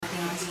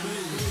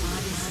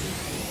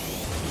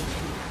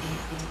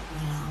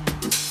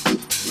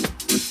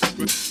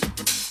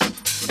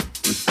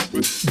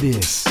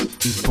This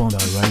is Bondi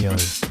Radio.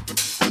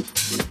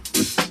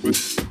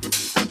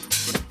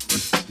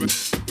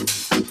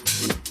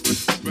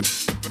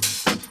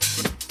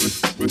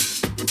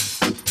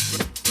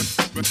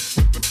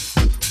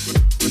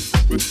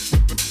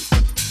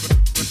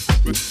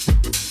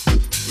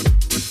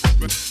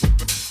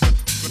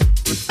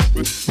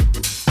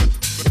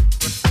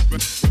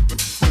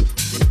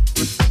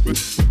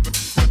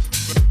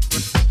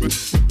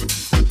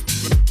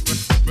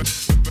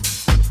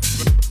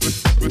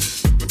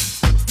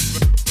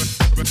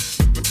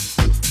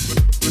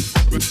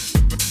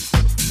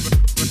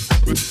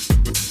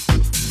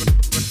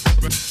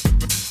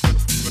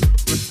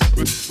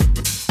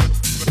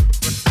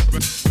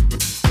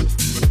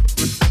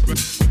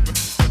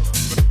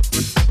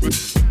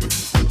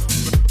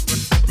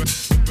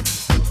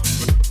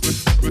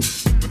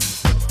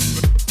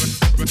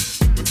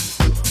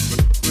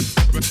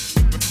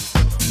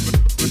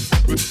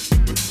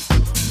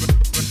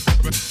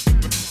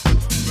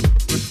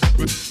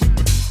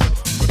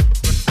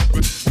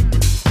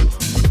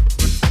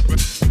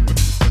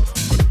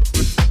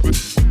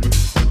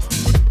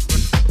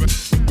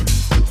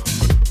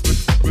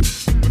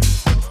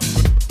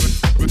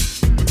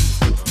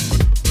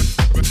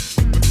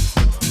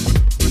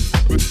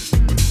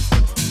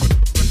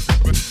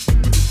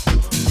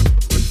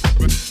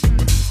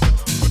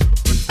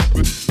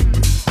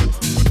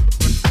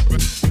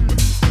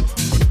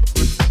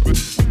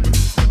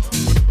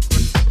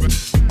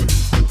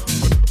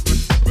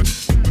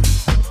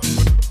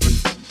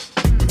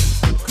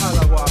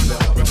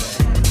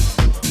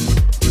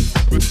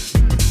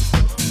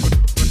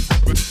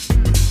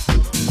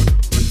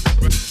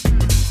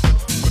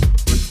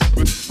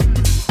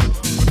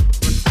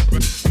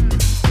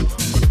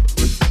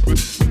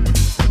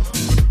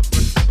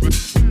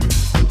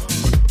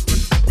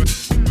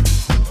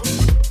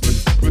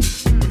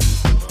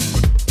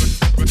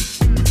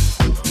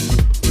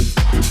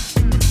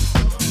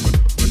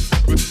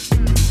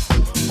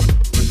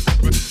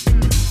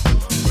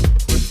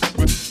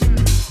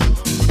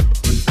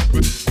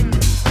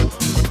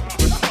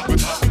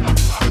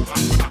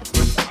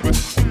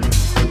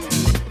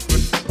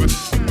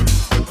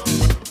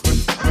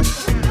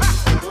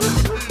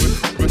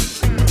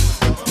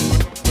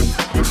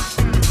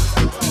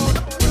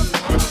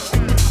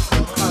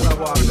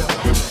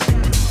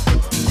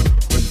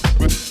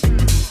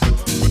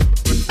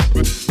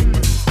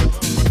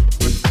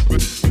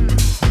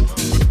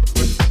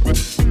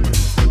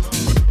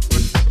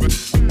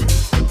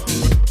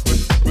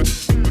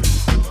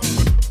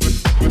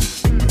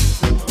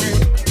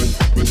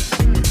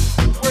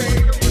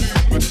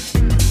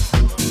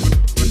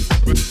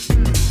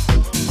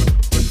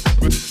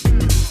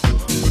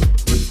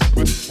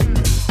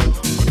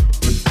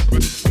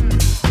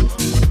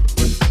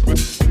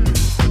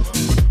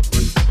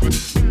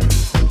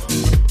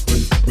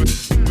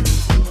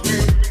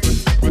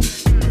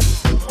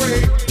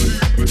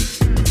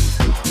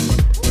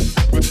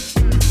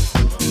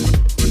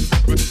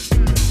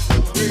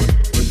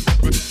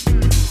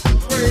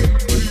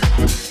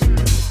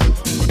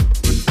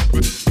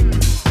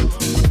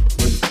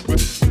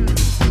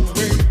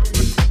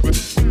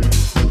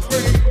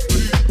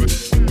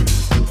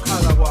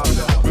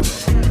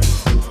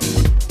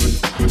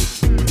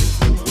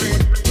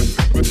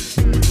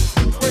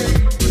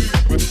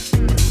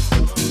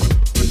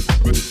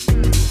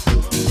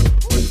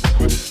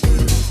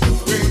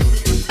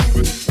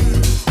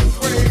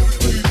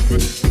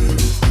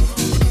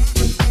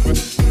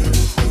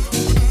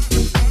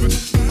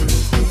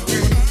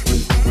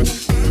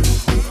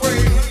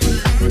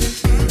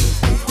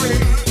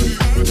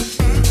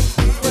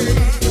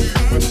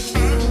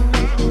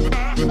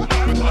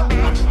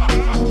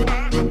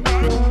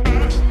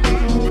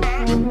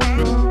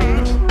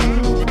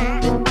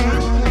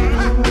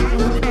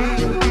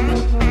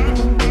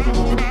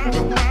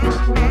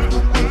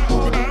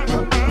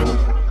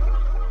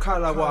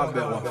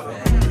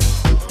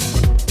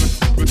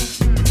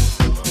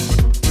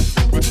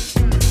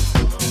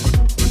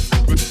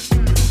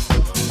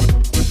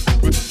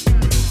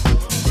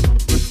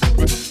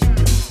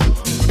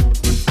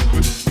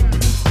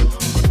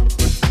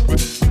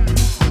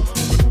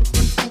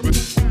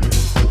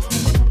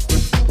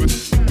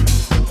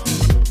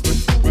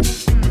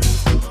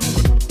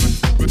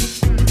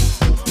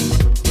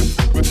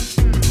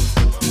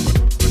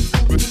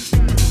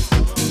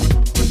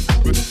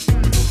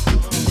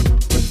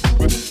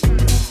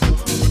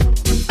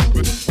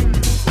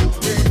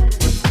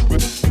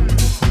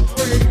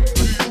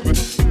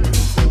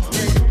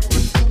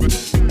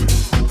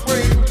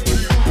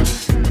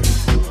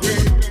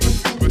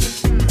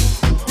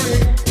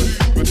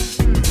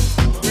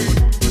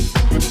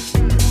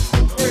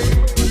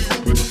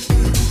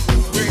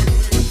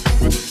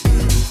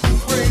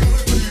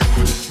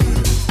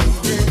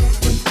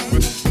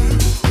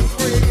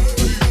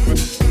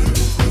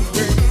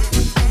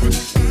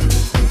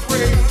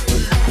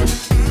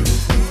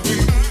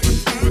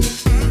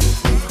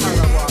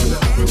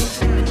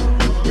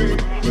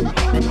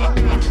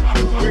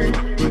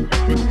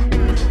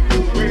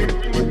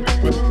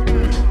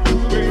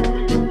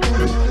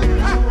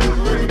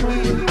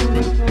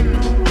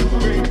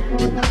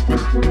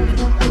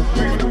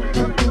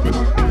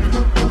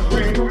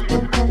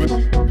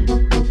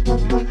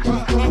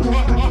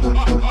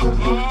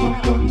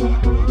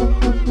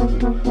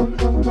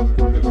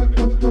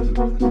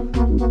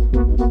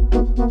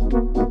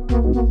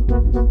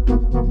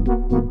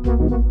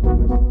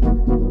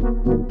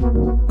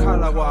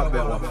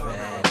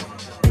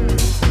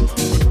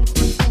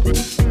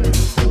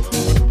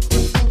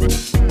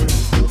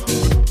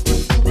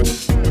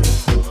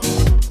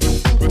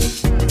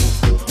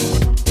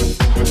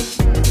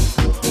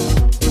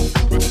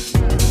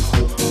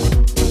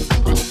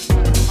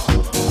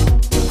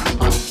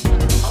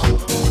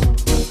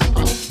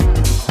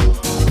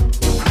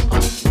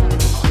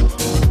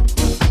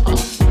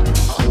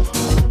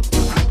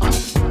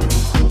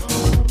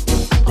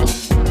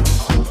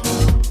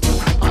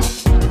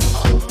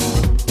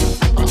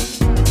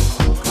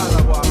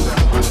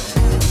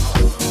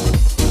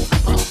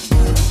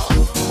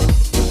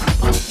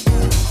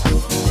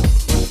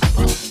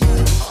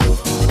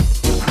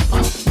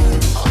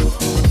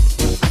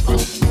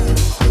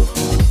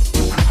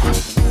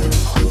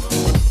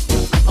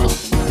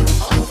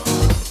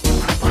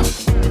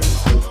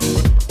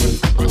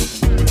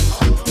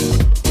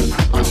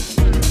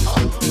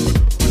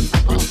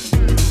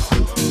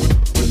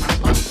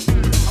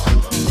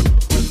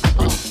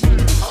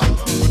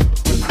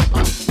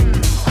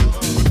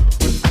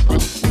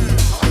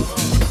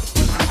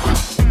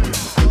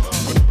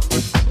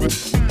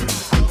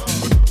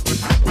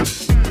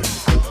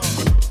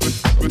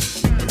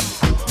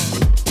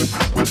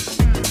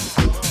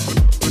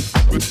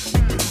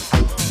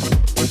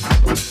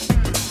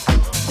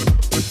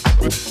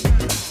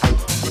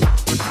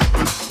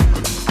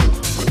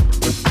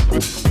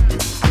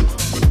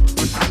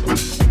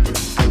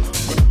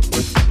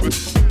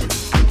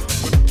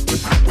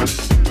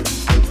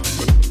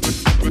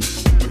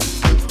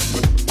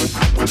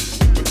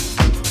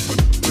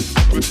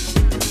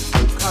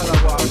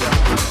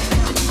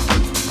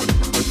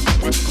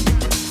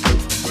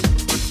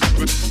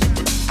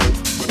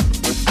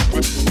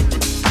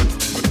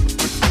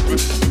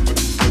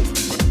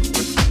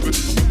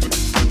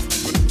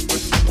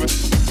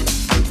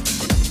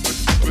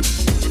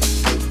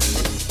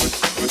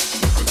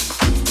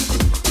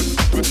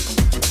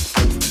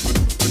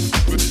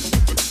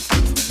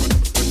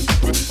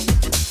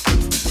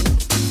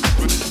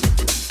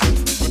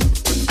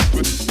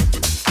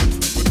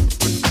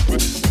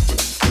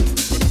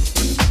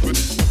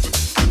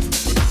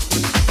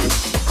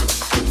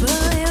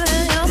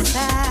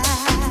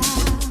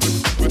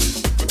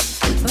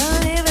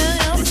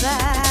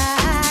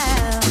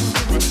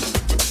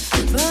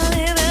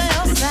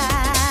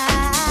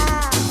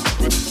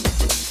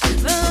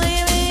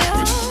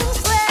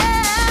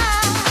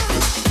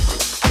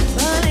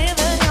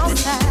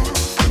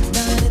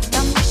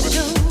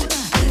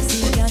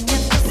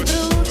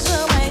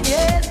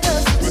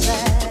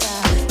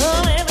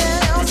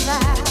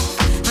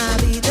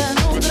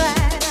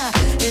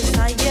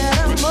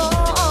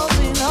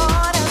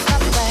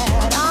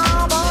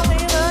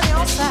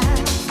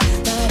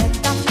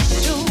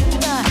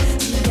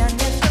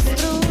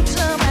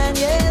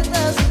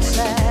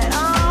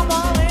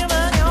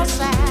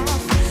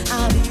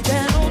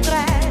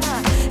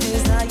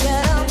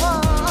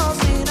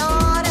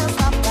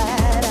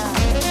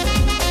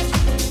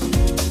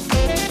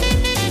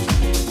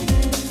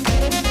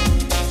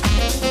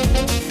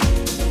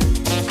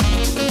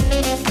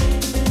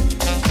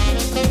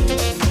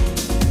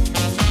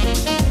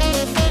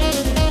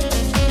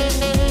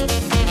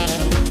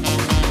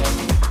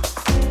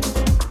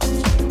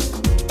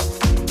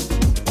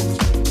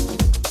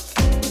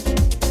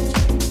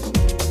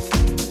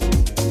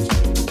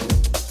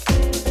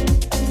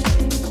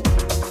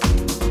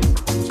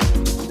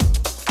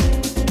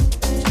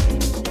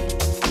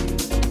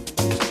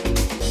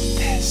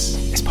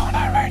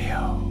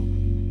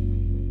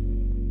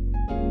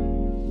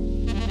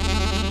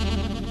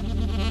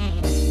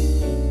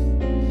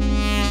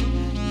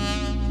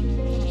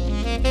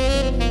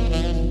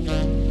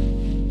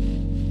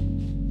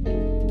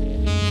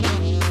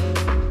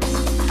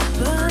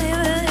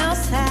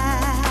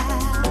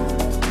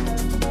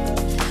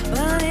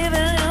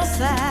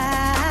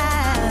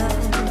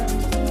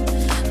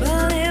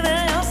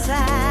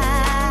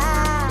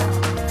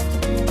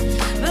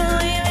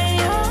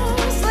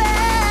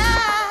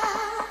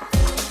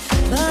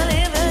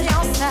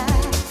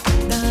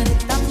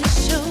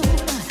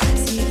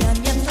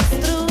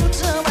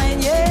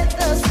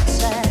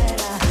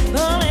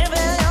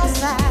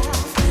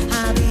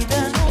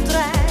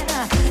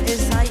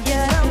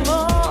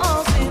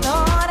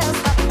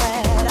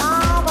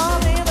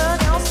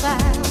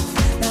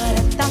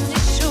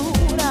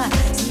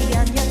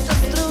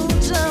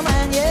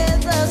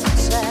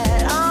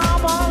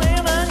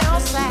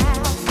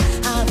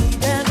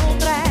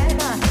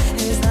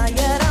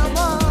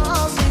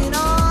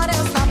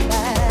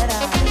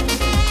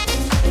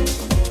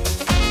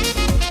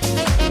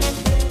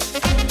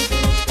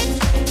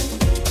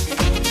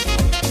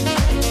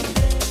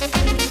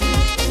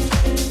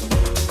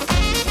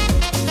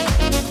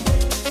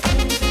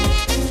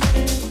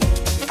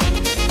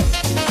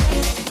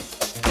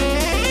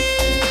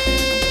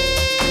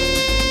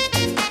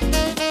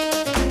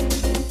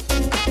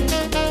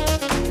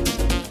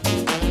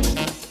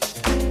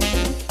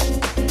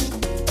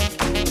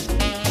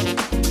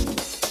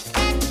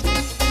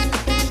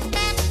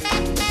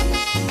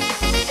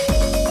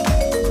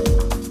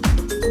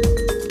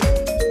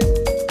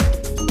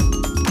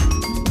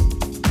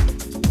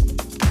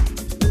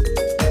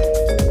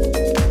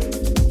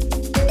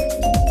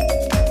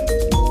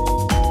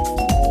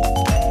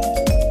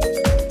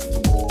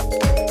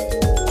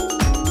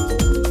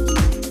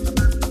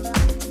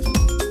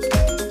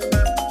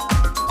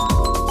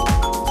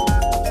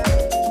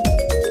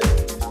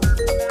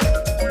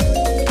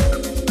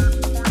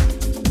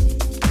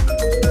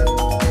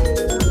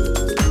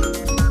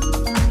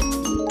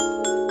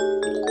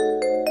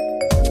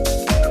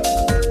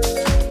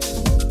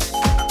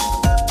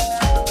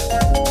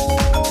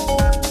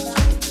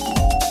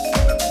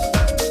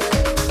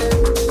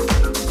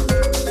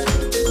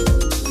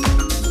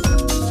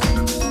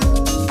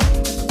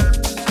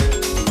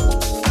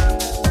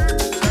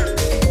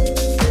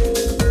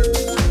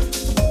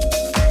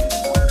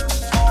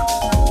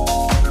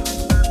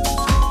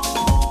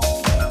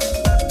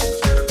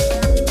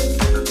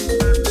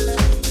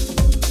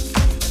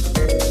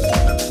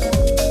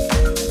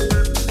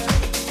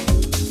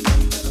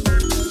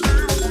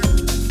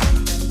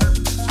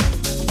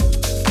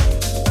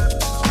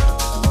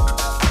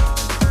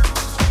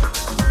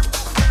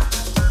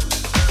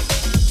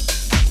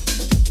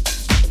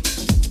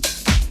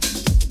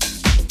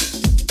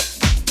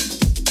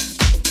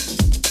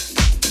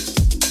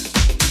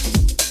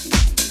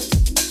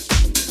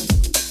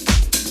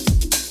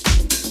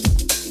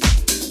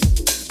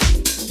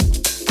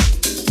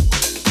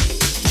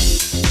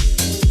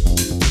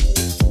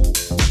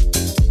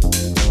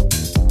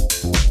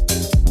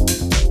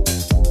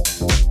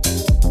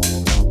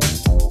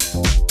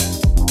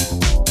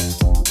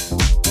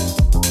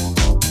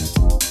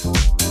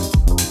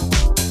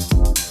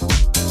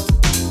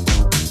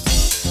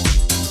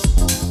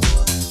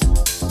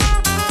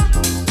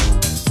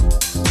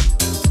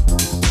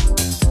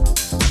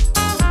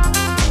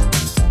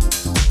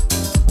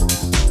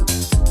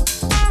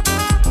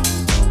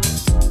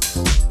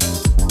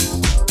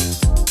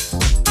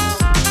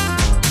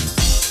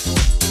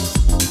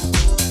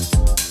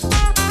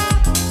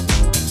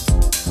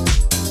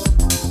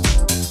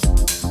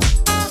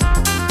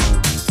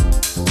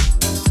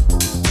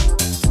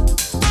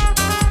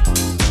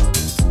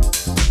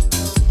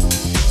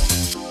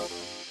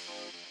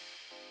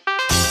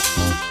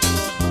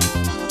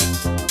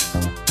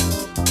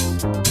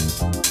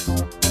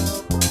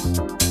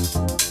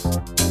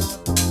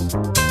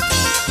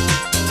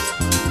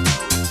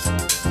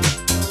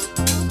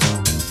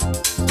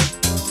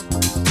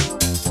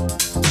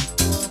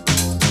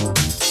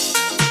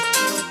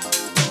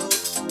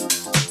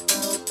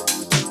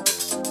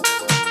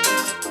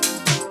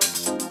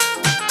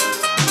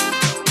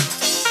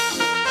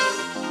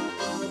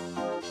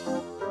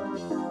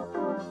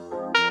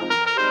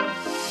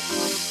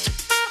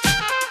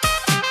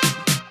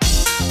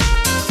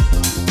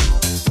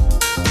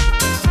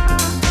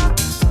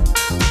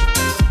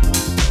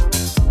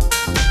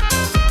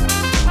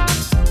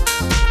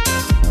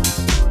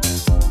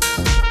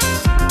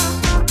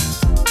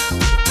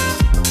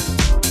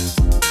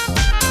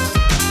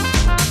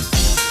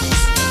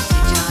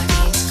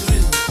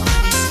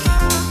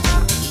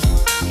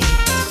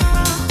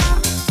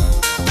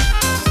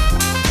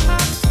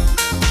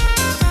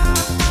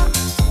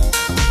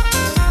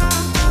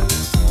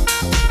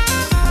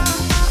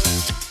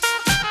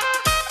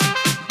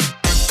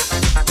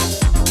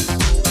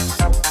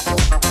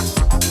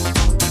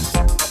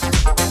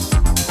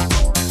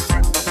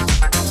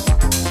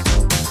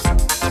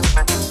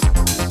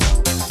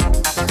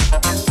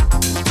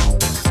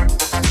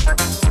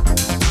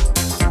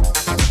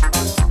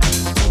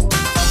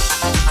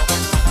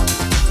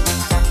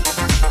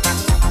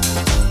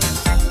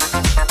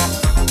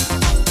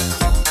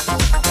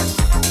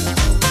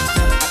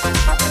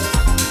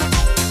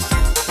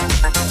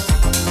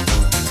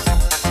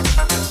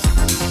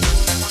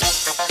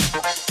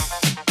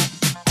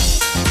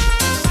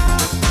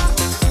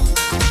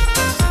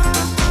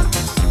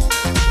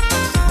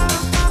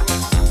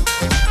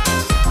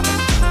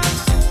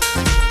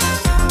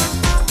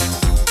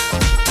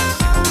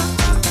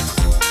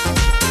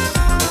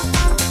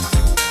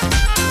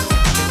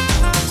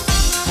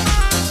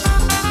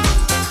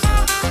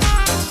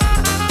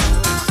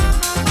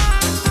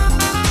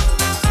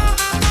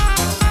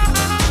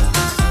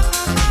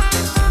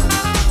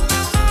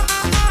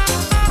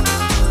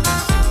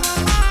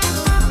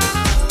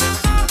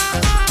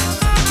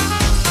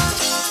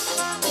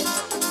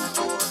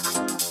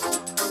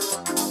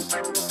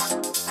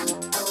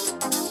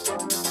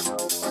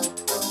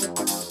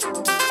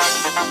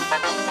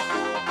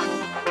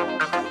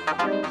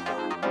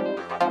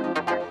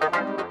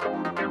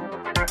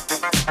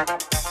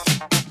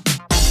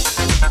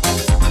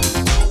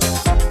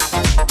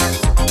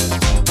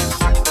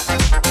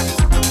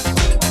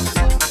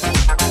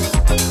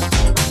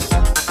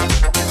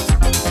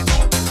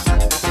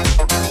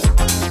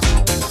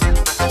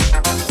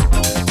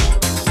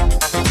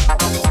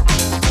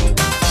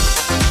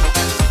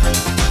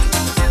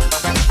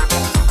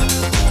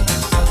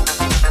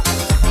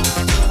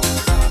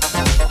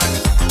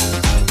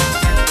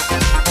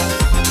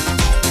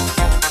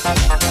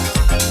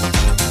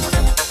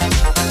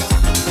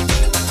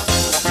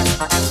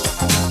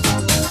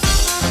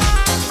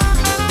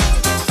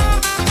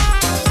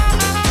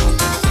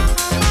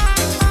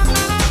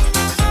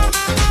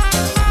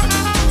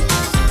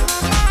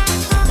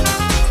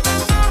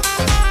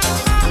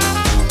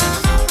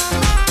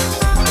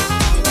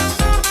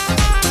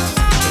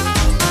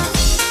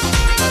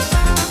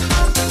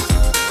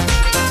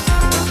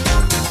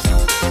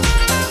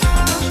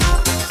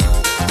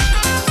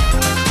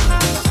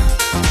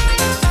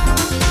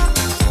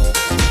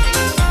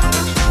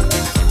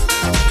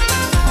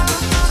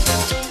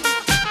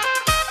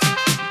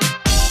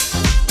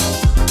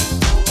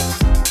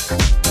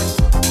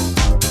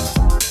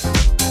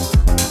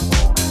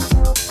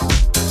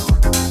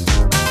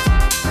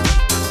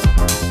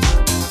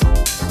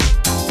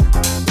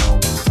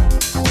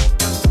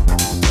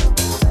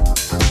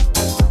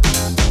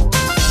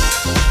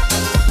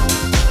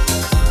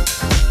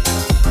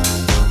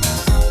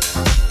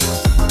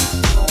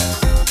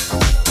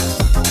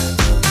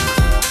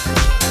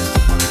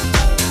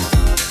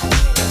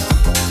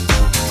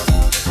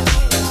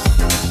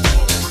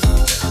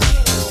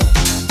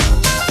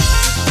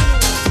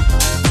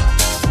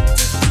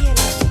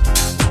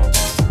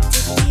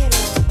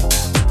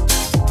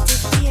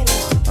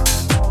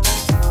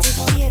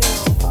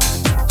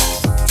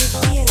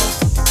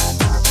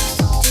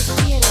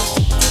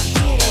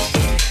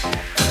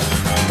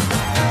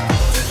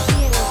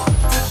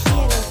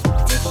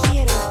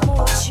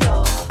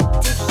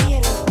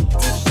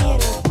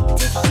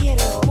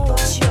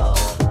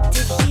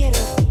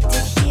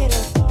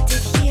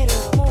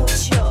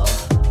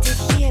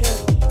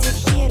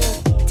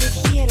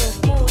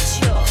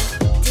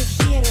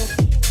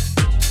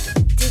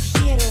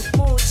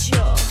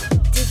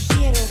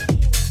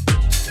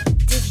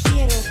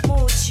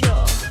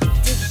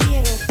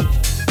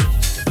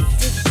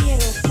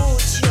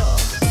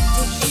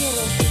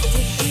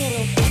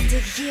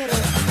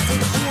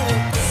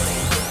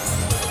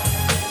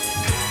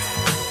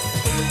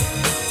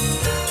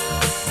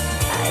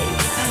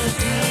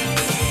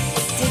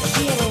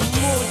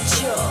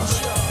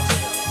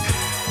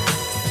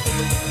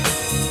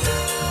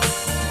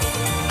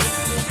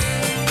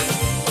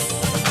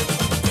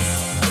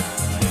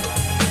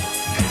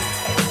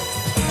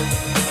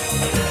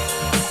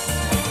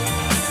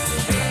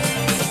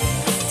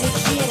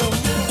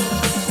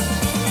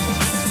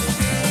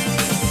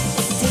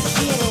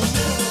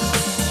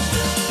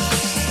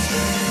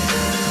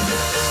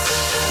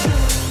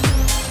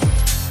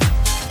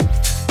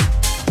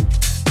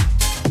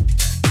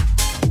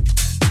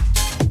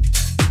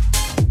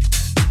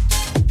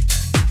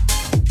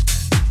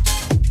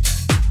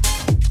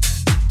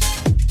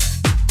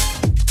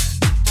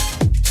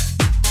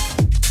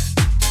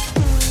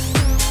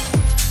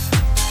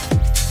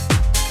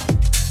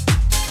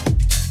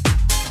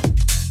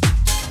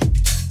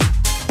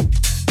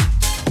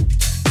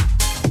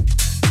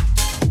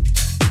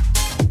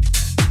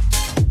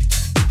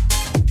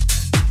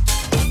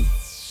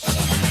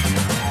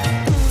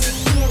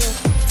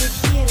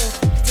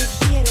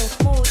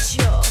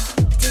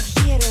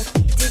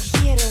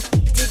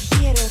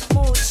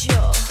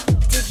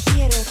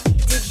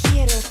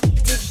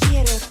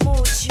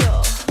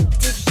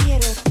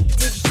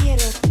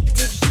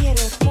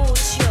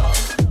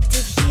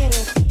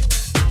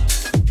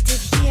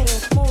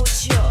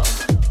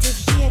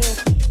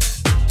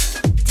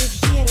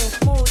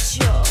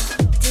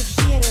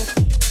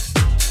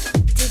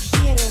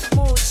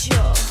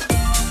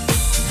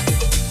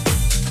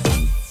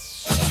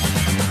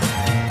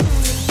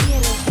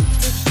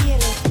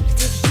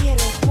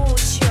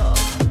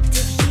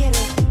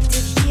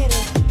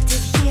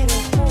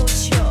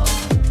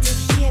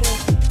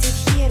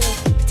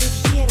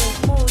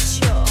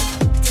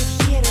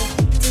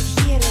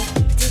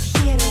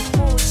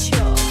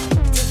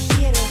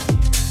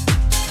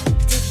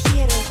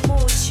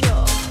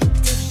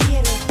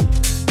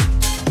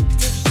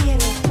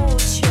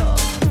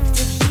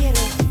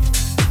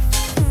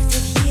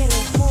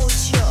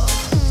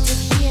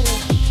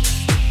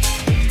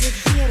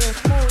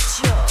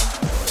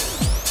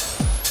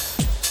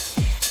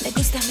 Me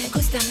gusta, me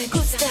gusta, me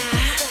gusta.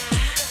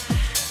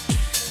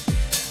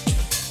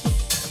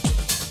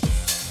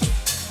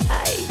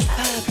 Ay,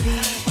 papi,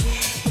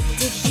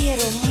 te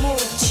quiero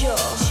mucho.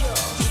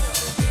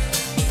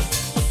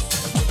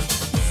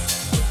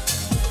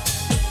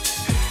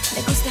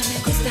 Me gusta, me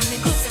gusta, me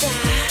gusta.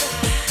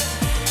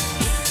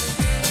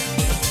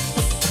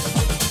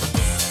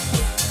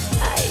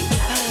 Ay,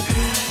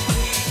 papi,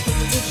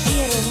 te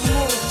quiero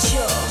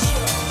mucho.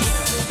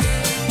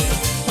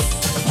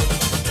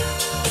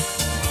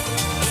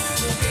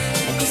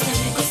 Me gusta,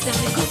 me gusta,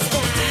 me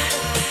gusta.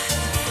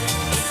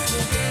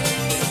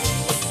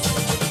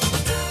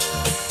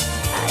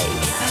 Ay,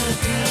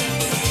 papi,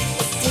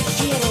 te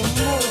quiero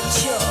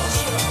mucho.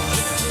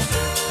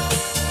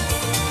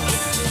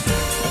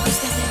 Me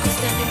gusta, me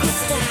gusta, me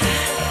gusta.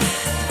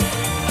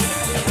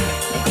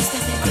 Me gusta,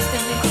 me gusta,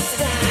 me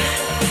gusta.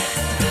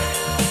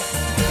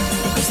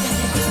 Me gusta,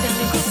 me gusta,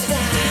 me gusta.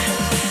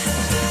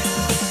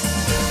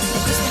 Me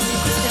gusta, me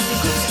gusta, me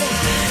gusta.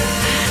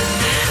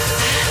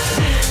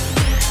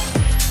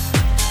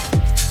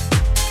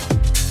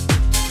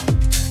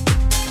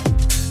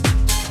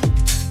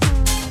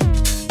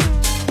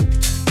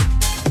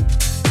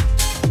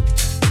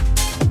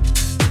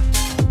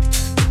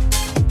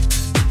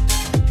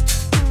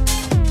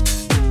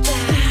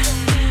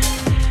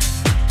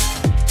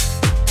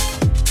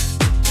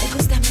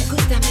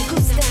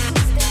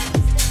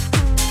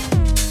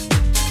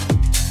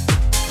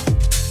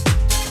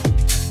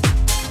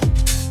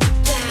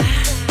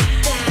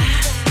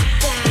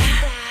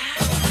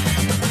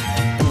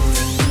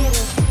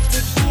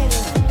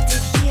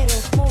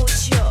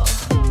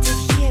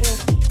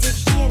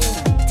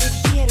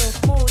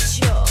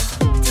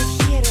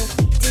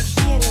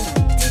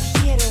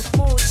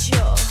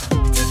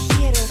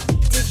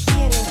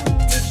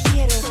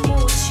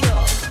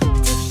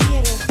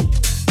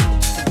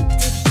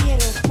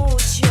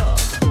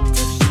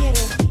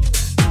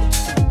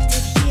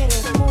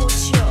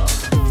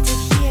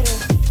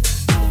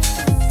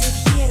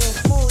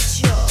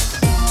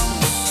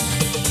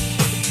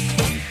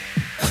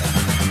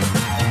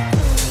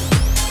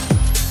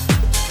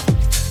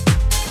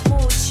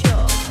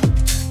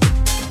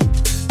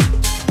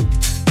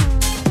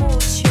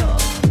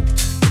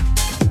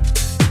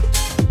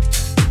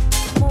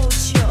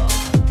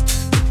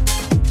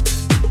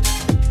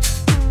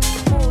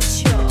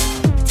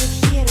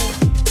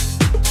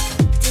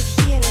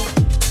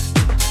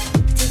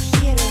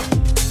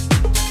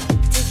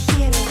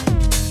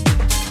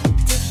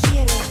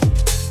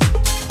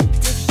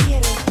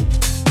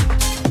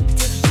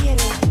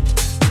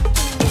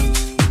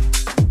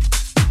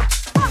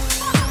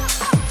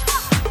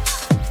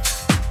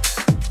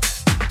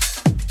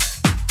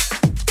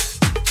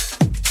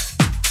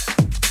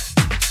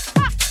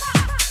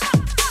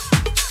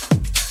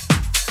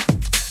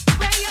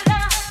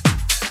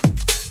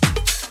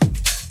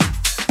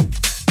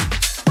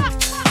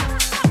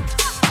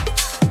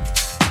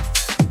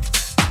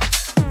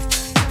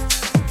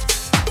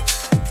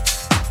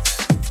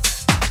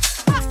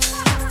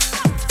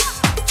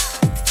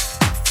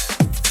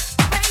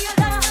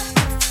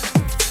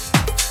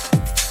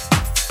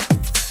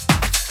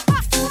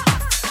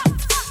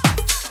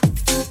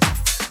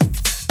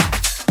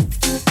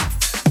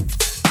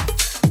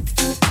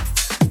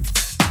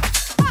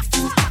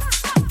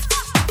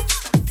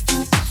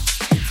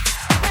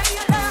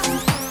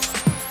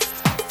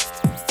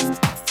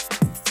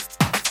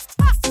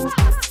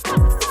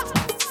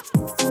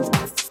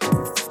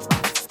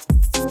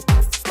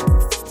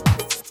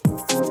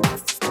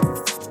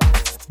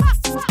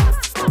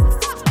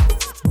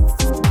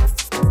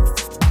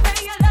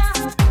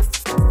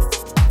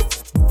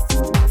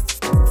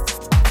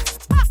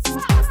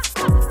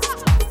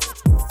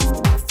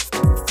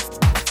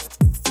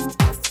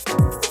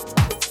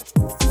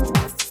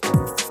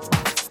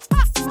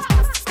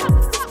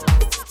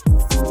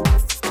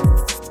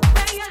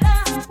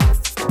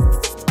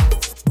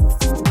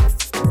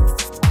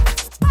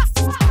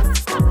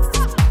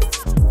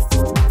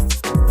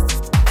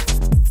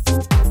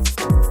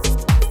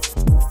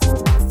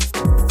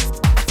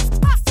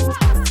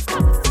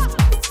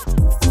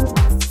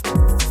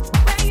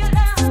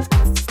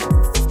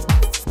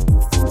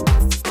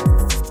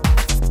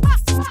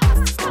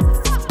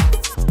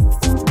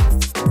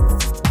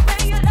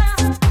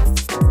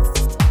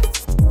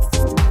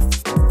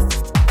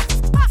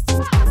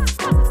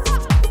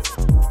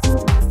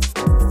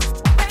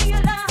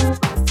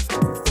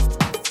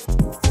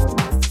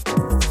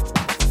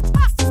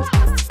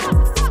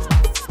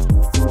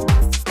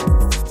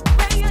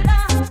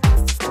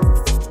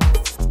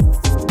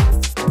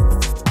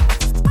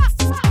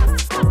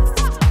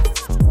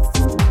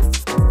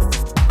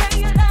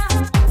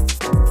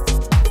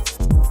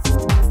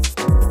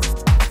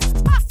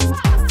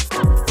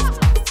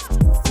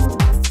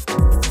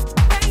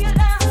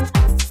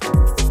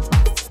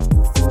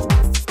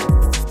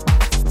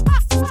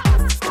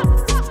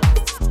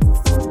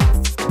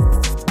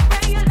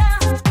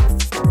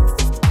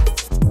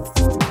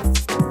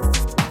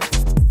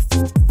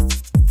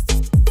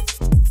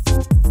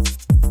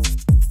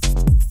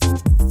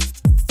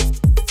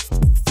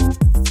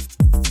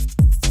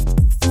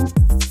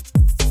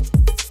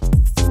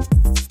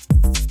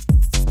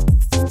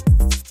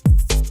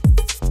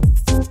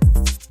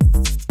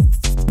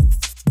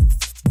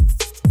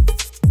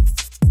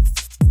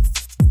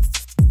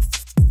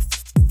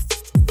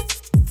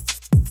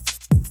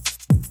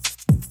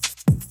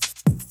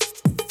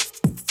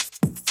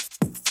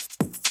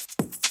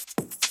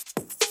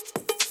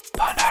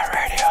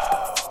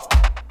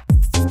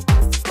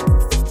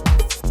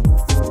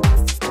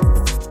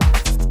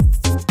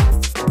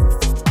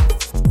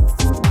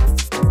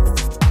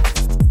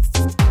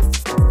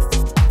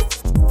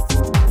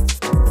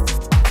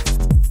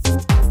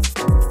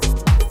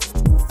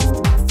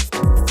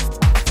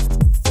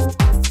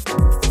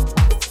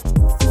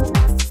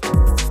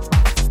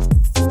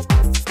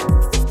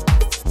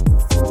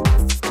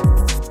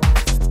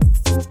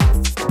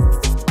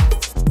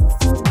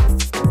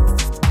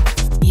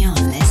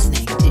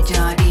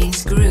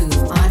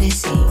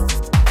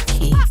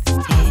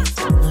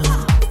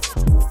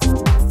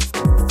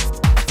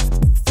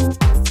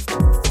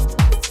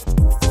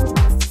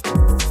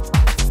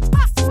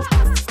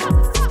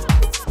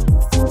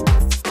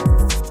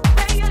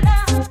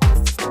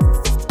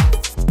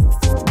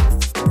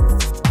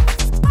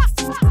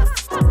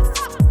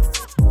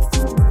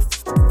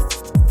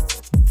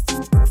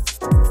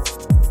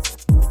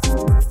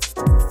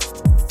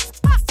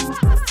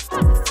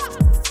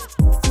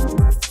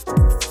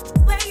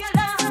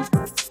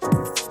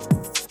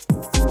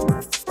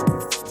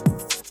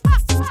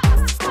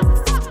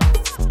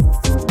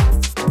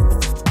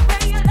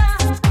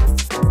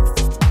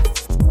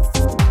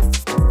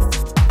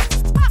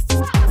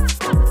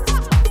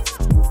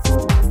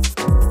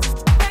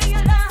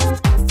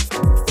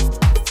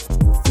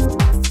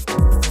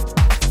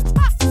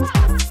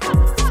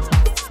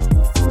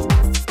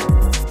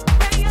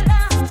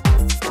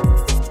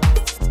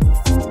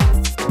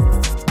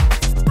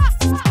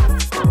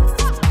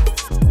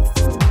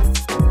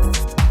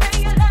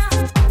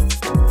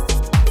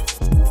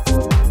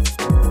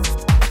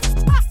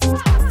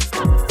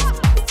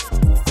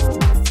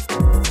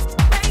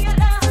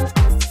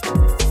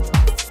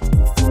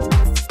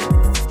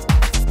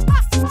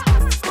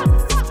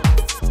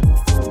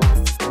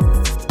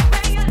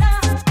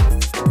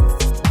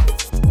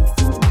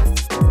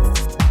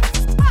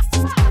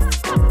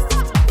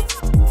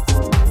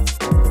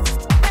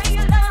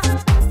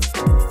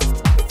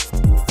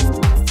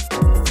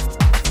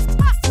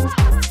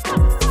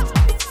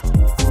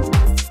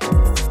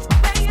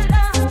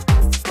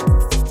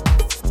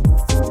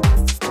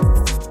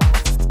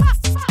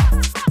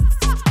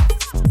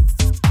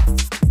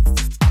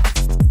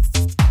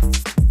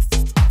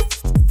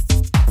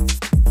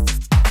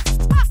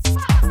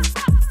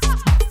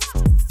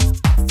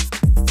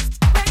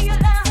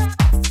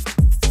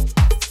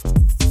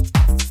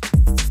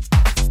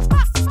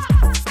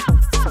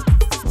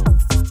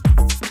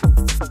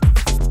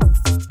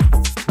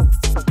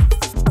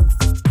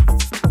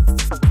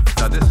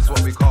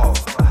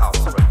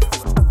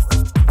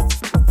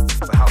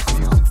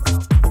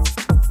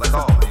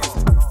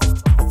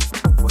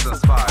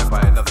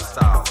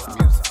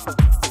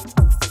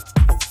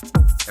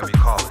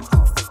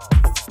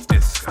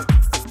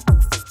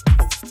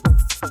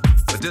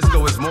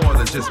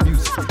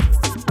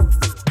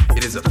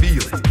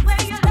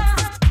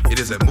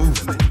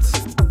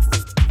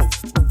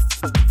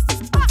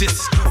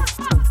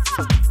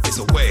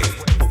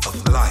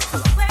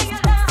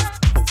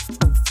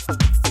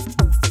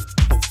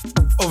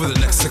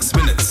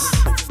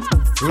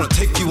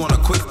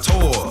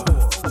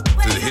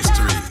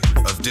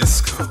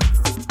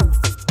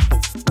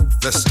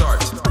 Let's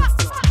start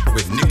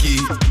with Nicky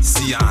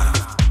Siana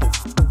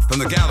from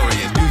the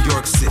gallery in New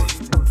York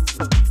City.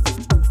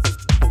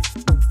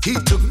 He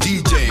took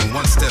DJing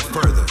one step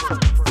further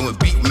from a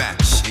beat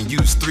match and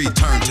used 3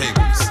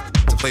 turntables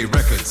to play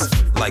records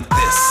like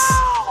this.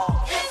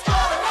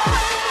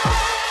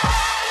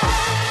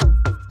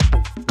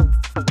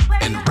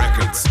 And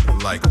records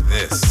like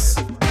this.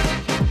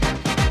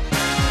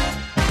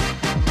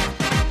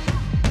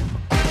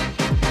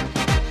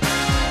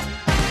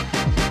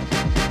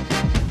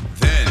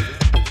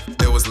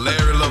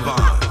 Larry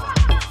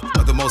Levon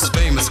of the most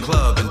famous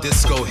club in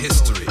disco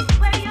history,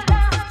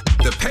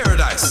 the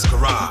Paradise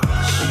Garage.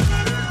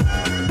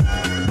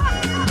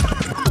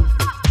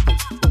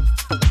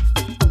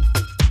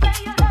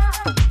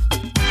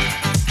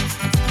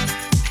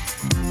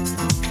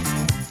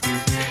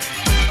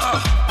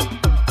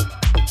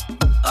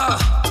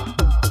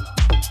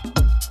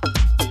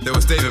 There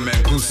was David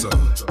Mancuso,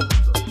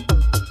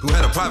 who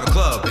had a private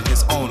club in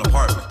his own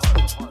apartment.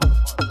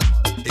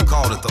 He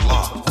called it The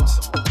Loft.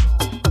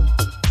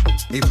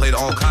 He played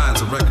all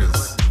kinds of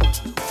records.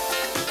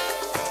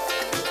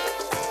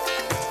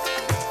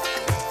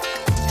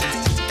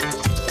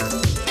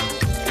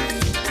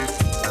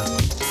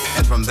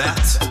 And from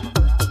that,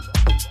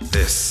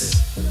 this.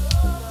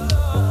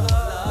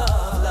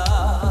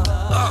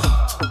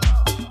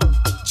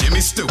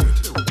 Jimmy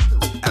Stewart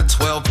at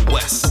 12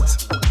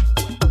 West.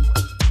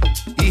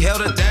 He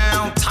held it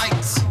down tight.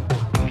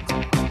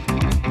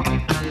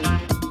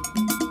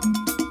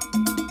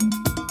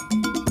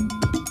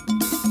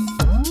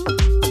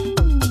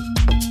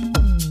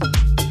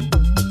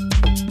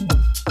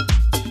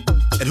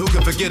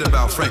 Forget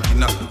about Frankie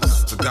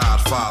Knuckles, the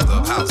godfather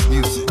of house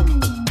music,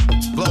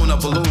 blowing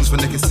up balloons for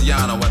Nicky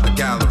Siano at the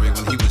gallery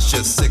when he was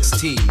just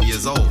 16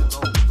 years old.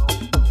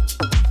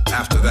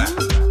 After that,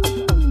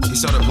 he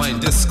started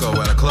playing disco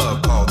at a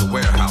club called The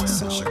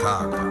Warehouse in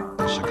Chicago.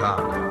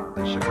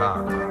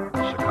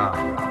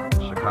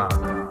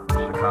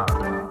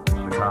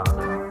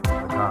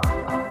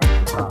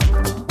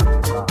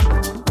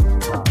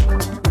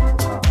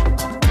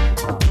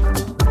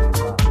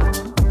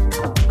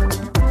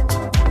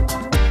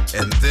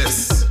 And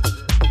this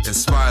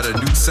inspired a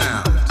new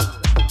sound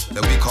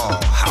that we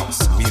call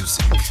house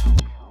music.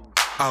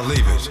 I'll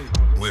leave it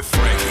with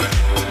Frankie.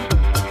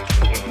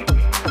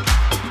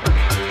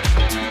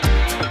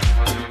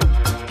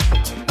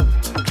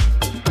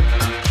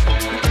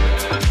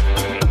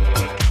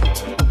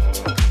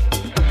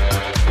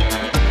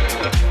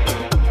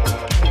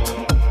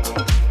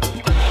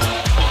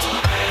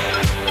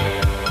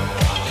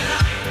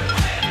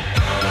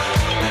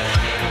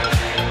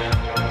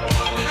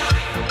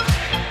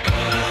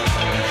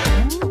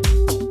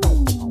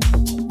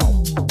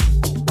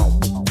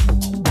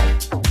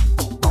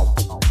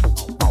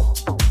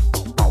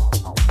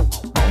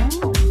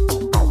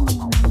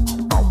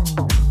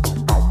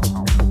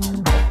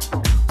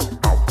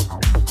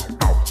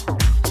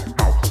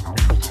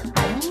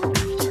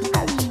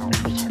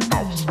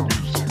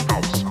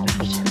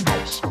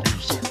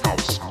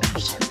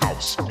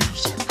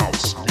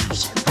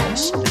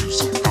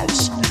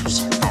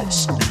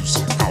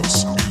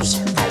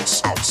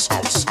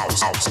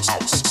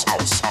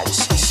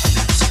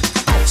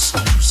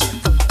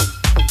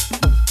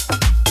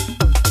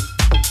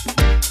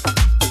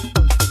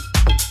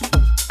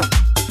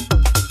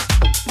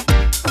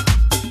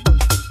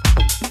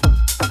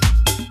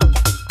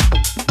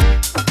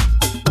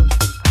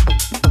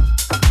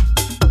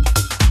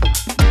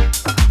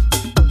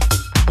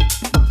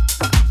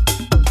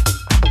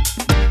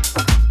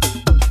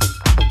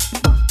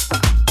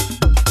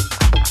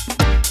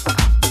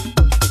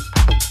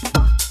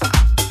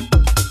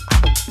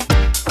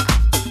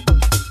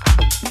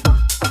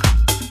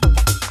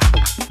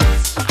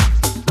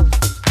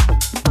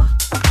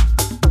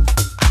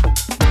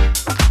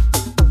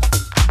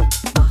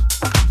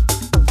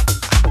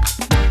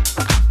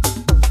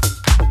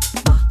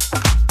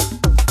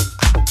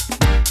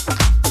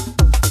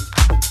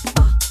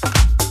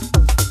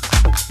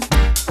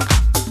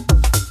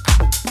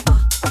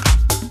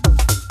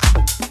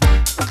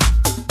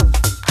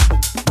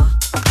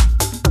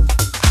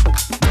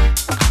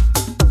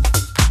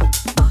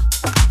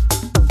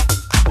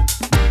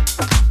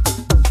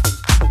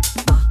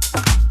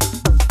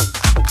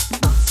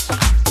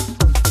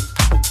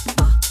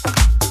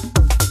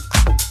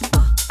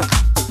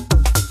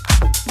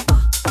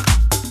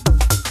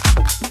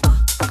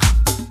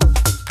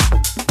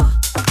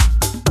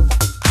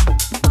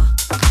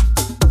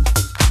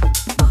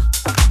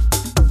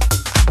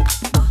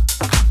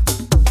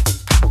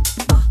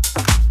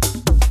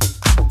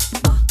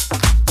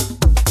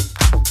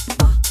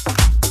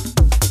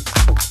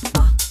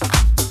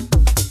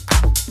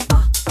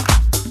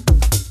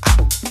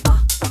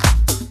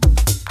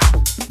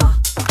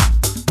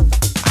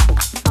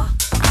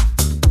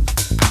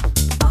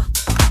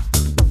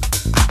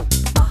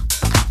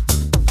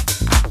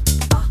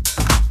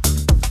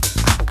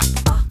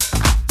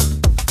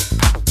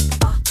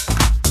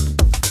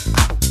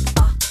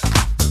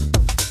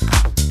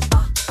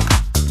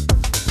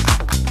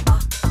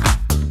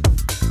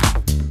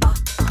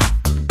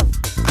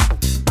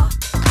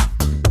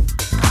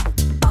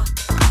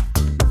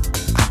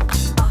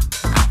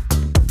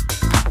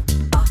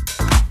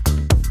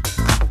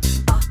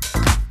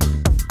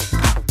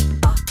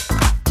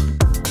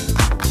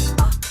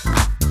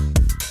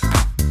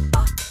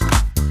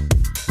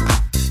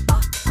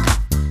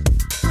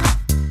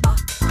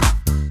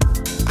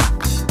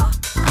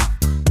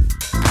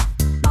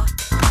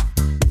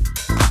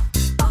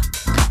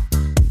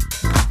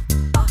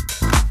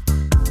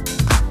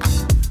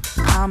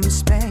 I'm in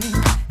Spain,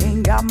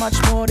 ain't got much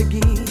more to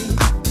give.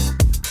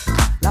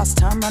 Last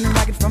time running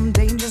ragged from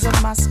dangers of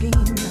my scheme.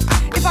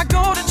 If I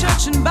go to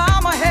church and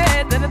bow my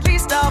head, then at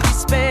least I'll be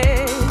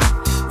spared.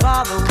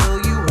 Father,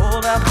 will you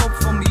hold out hope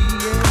for me?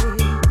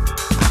 Yeah.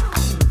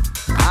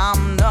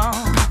 I'm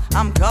numb,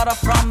 I'm cut off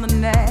from the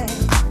net.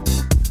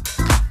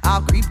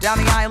 I'll creep down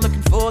the aisle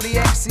looking for the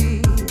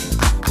exit.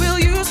 Will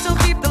you still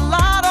keep the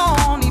light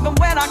on even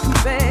when I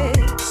confess?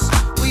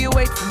 Will you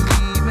wait for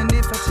me even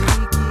if I take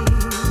it?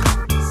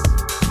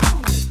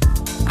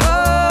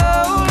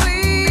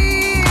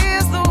 Holy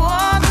is the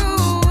one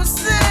who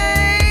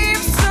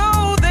saves,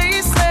 so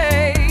they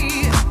say.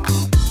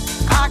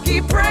 I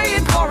keep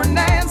praying for an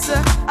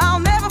answer, I'll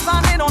never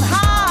find it on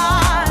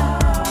high.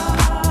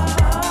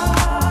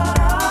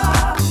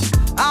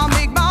 I'll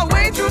make my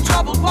way through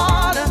troubled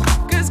water,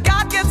 'cause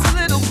God gets a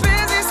little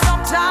busy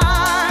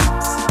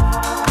sometimes.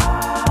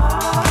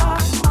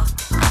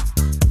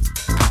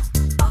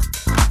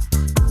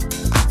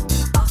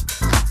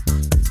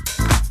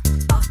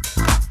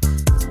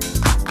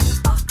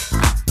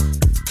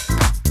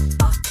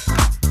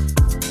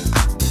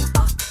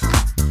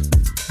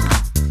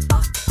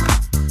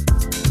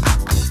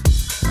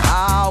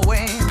 I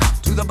went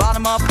to the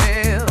bottom of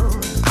hell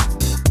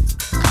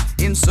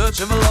in search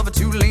of a lover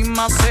to lay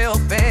myself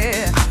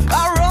bare.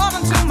 I run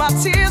until my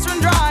tears run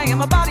dry and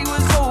my body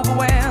was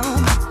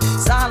overwhelmed.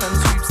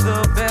 Silence reaps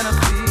the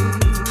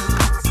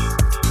benefits.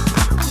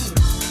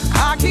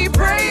 I keep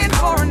praying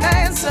for an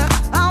answer,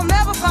 I'll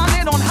never find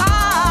it on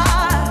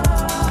high.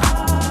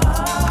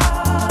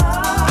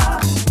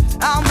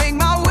 I'll make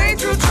my way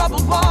through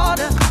troubled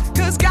water,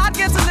 'cause God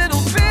gets a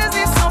little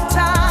busy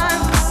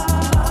sometimes.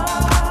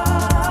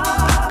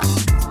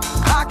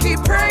 I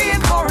keep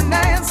praying for an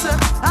answer,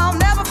 I'll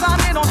never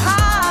find it on high.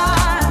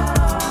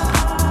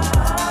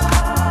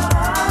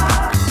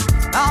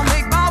 I'll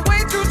make my way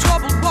through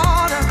troubled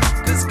water,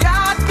 'cause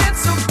God gets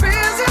so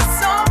busy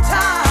sometimes.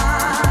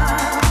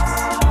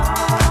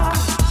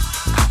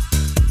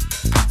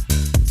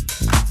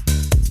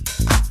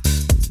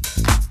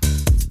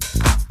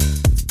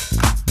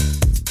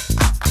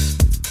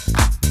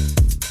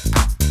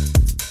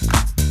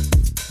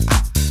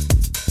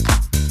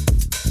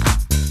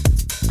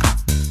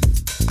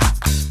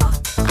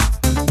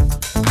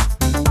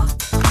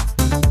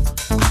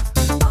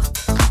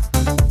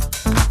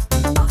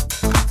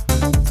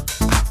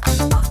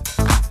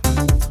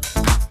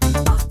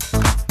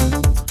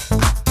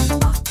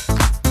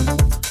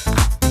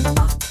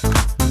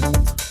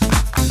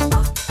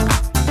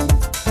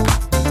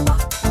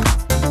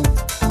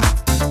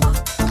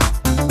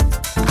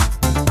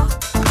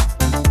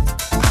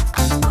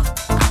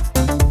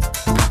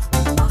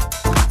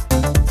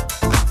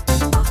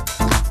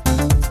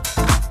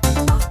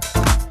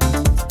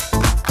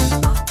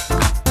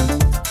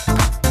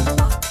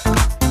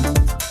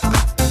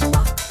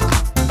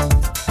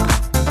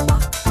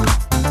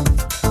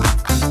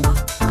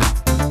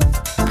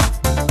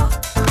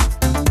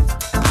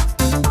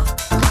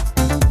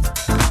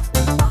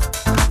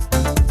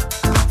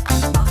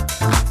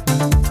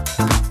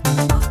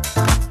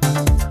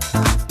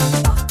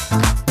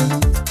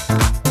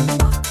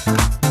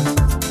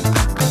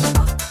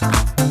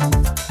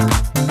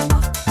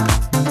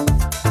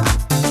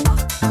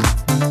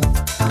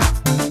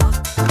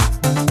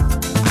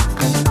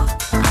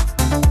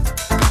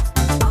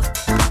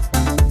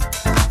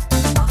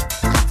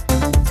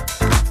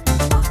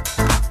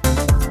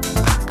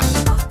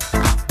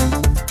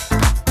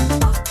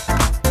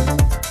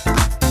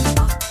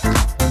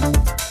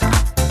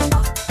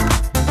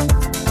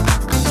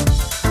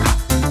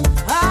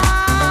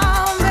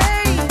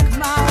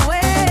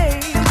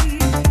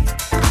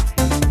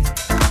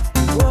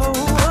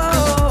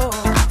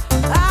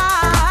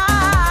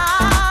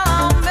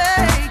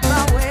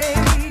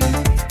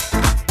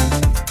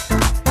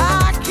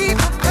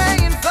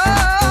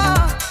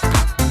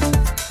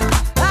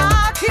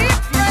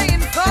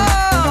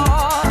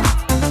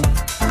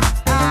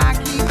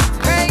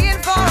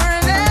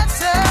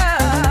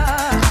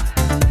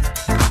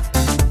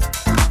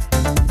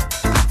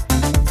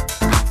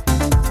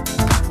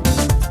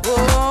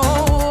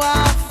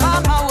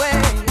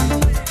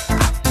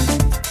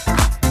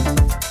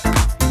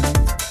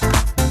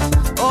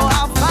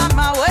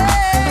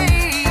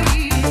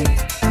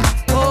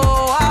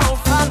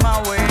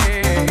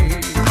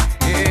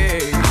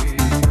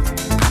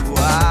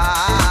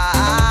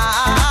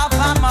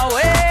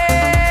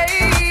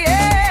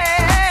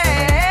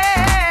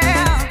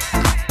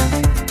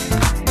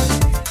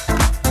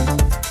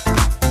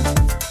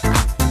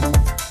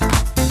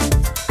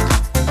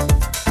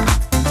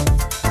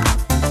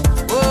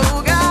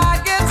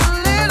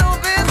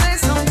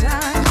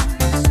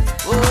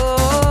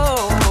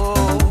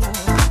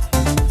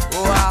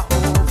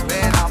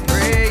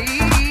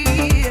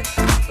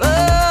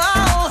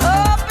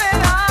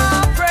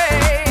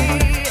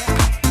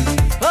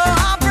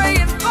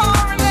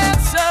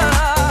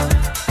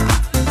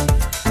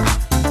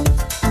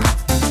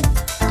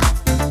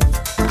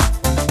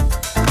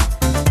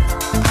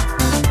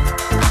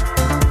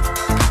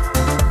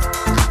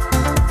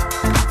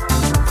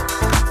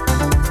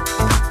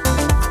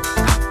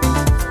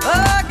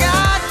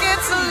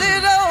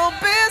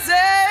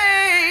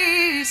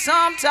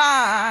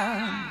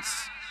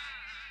 sometimes.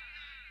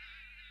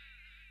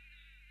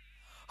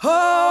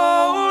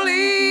 Holy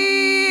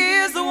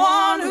is the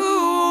one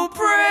who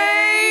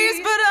prays,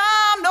 but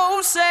I'm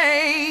no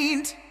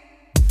saint.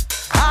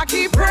 I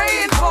keep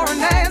praying for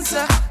an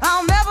answer,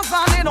 I'll never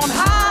find it on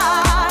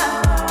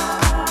high.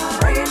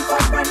 Praying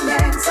for an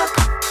answer,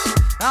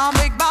 I'll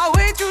make my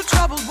way through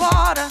troubled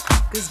water,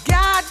 'cause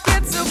God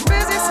gets so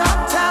busy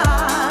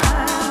sometimes.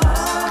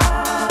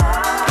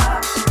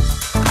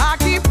 I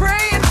keep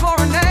praying for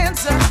an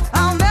answer,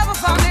 I'll never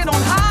find it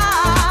on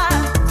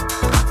high.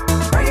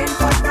 Praying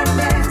for an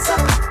answer,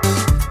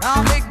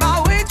 I'll make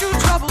my way through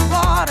troubled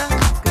water,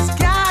 'cause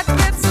God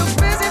gets so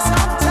busy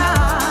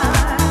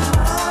sometimes.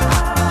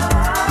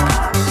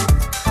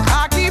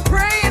 I keep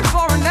praying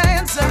for an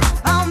answer,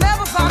 I'll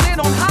never find it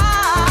on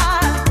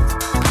high.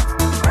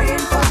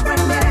 Praying for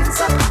an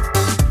answer,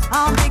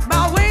 I'll make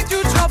my way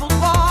through troubled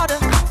water,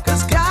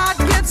 'cause God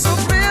gets so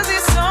busy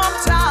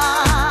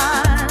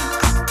sometimes.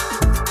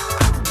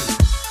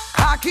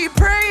 I keep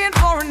praying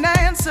for an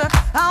answer,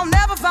 I'll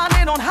never find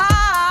it on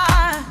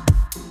high.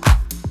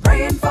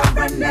 Praying for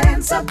an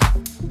answer,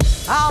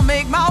 I'll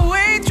make my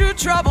way through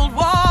troubled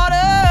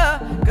water,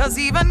 'cause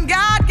even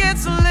God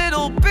gets a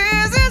little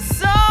busy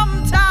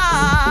sometimes.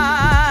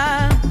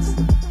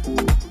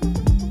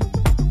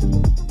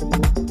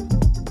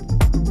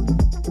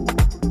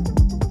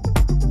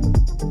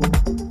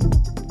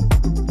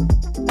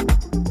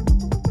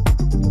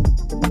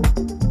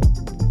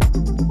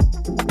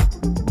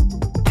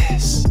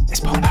 This is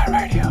Bondi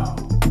Radio.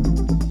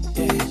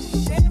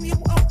 Damn, you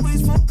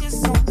always focus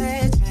on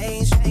that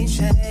change.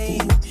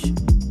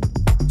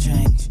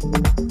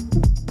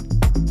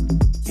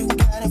 You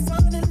gotta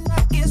find it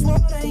like it's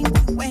water,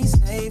 you ain't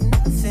save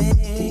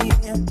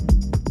nothing.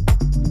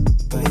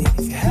 But if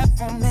you have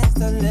from this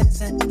to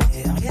listen,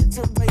 yeah, I'm here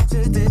to break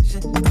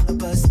tradition. Pull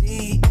up a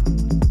seat,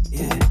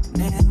 yeah,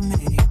 near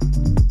me.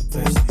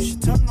 First you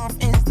should turn off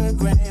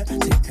Instagram so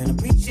you can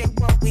appreciate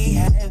what we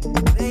have,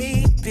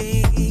 baby.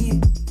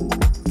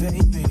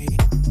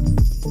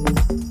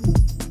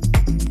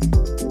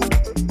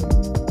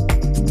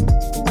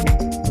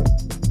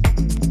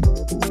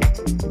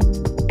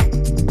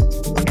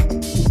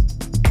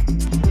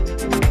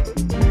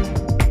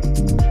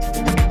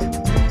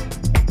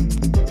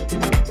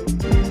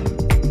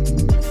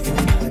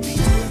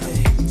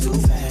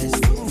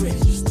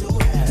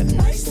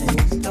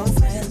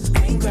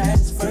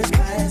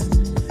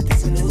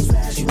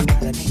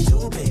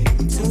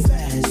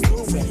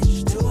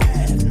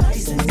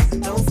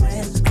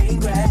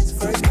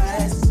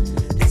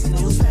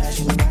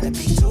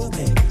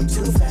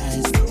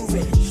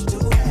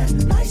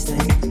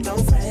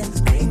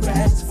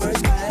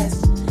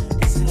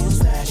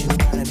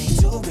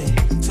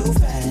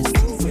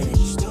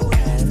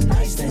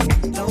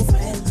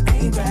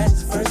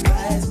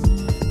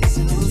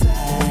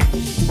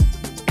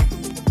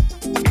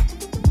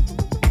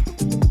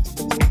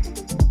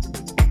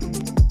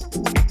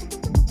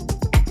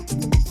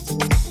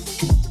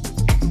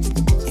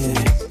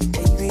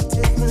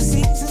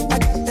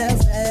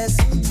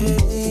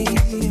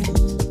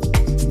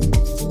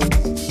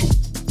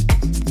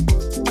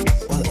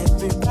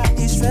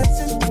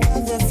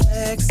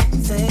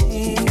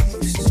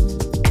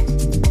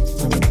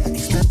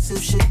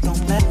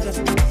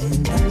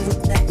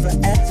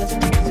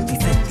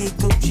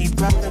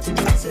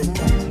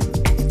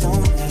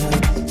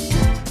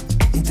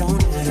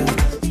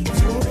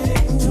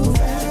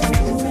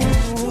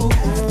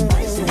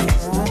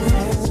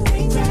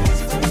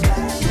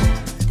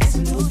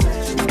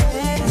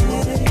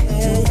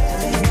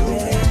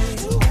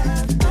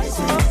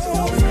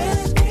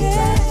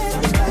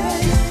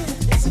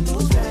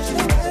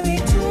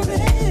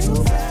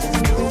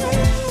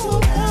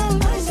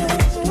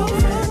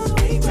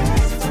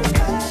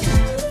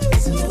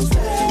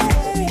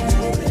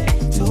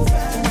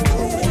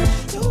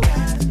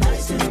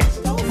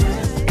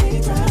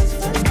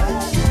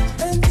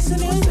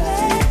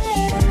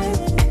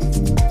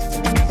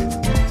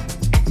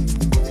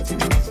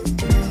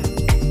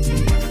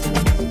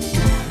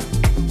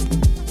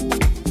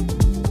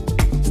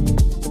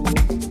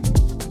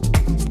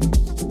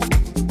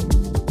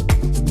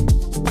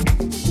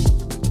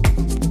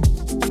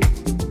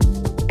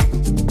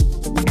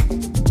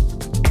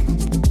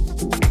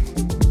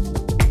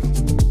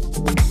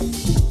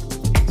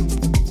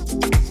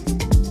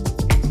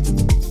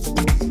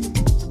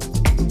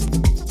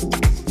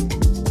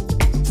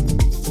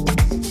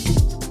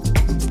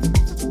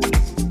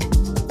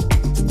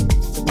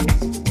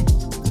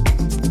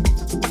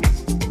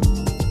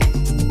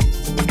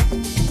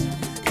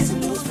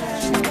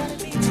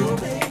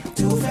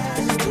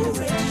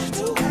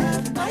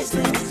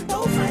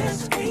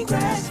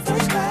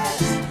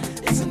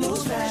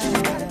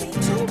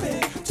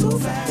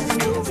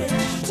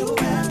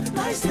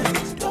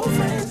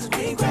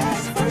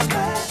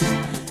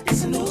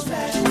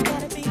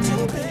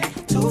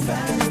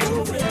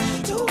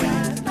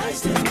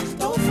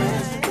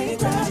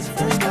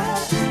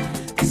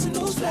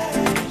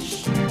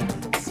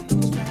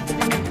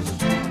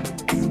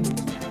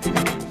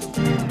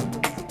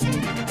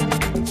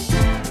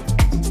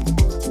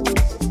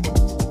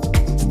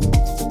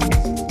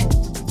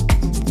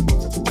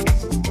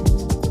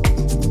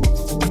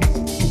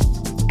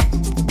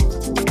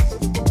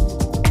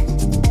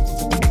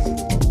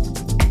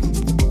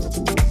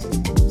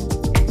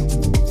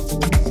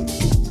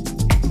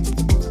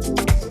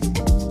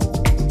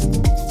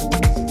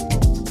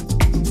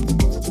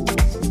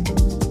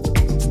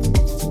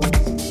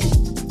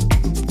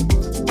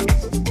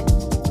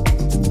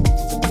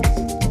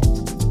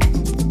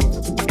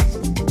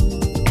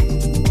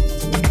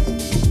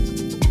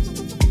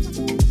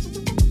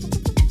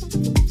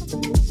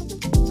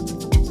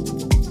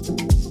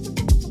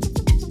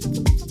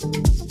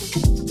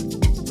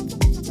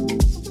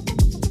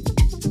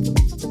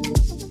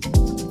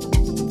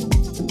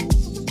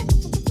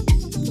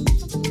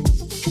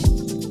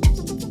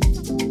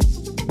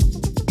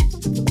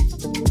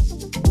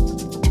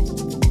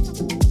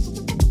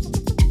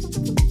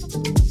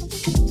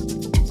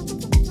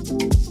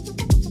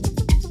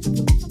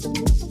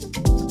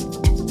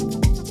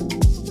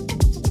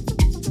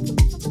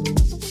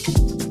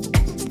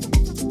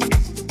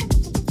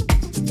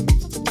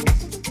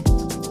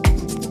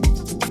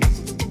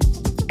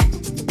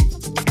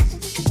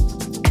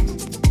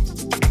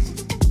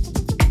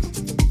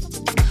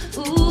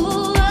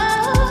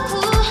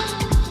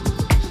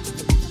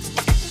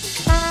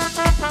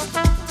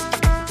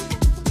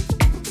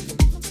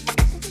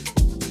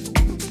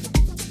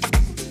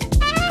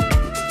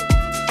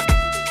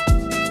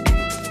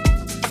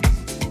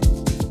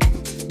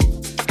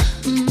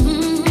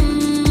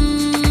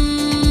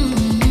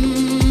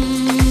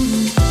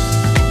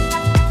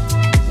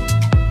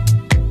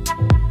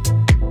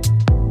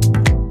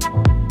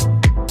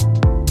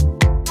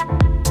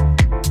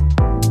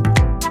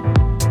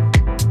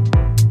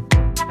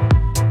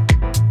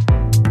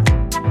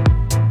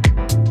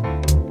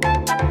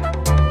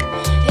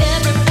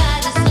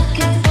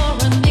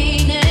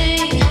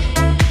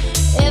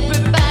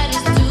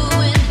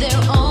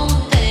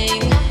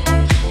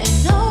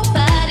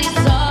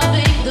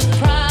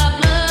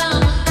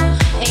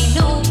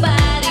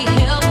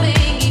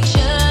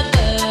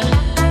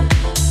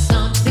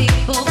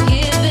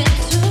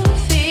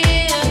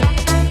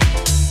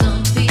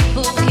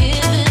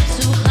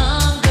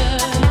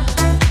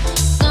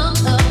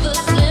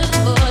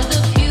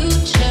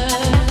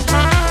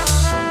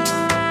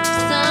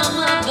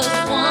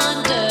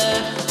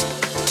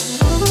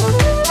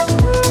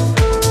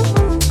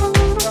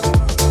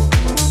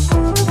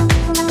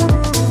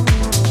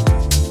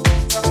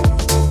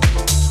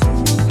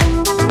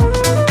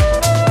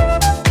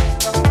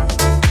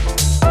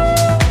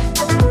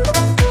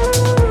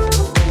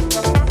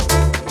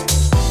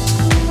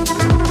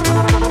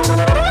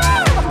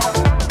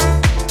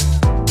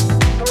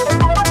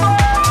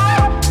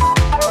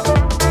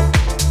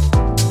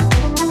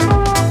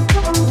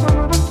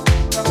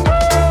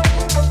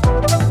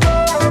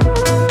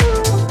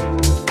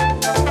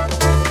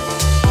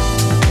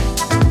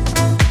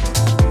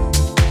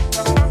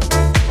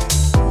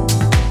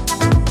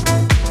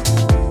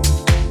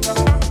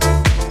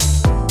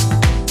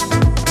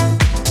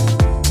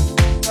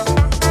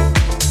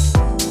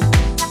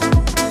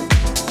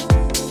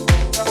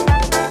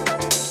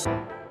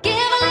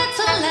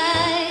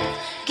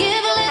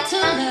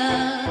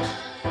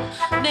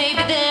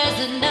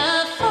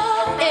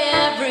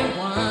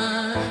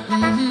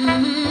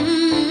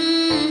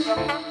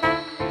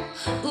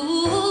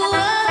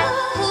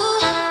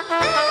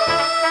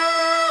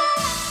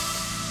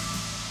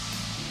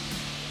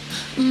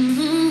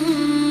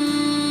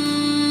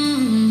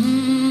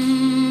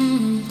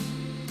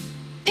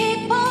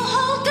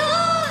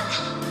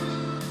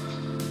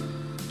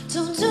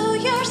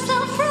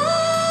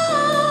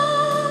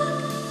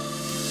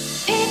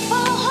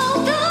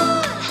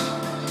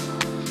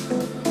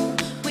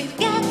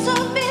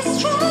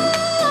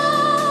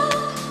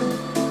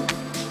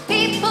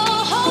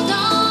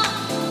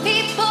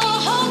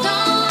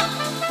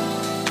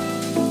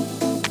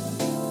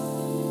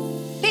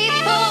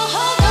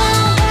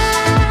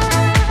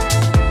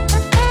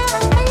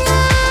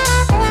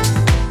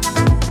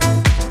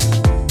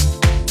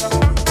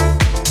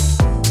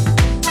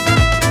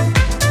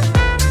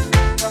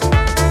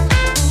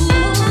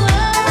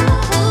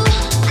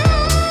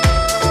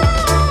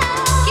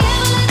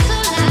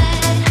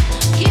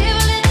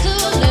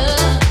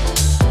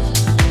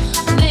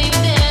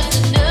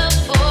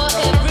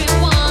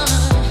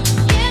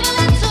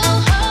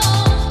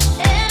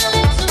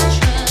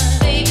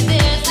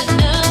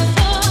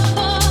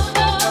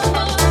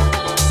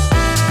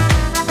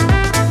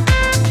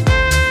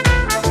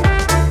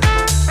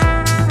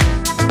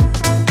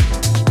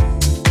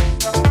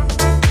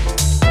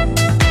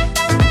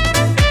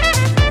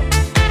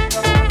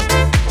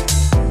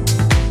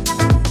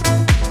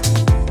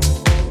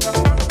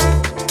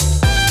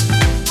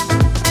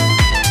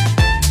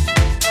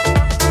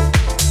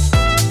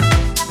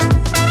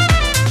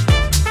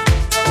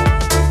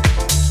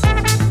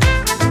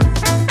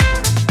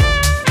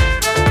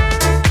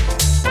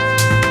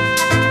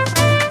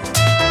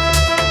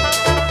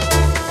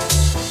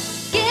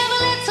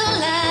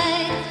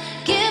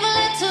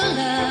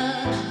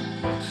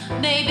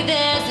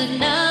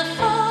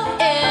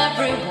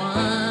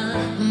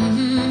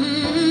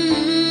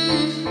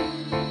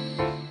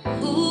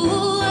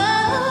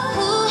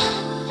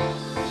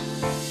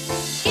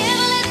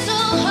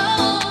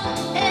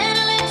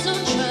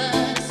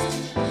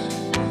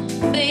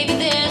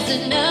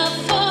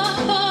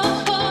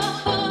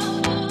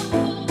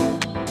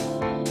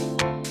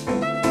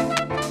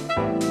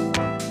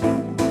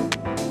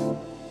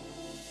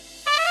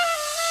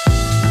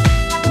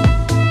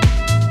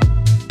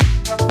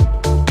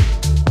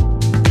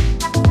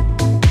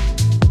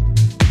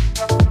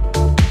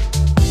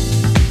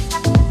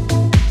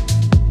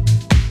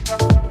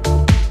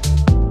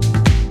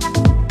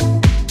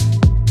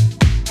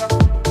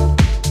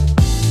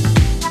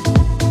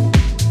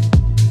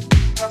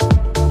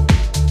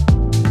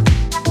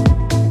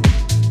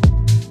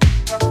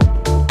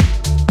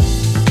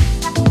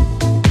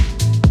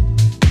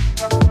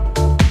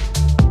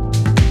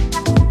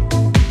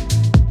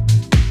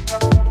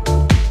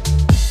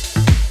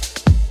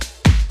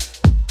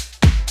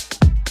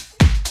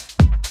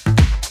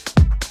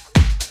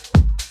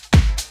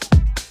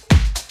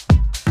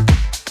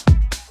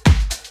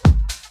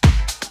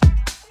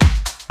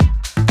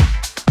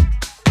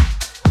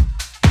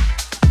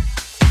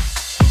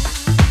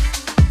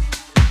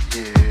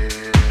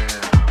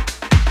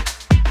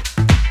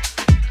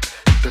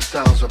 the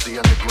sounds of the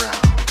underground,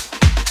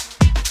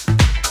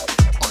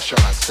 or shall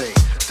I say,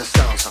 the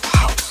sounds of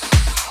house.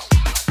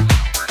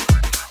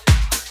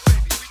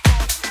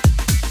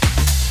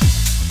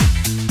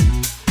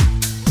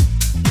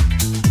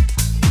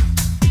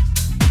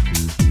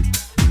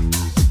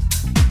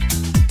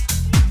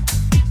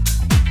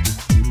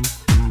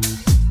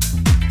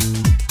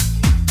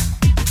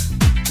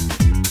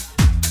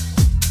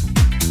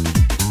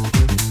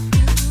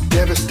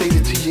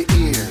 Devastated to your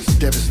ears,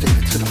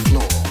 devastated to the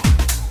floor.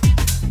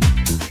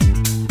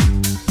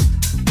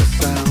 The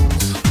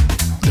sounds,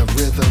 the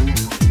rhythm,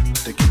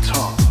 the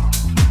guitar,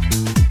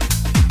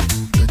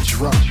 the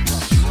drums.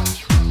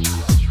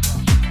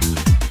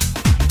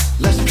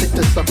 Let's pick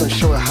this up and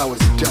show it how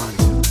it's done.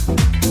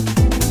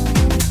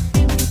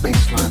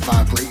 Bassline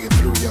vibrating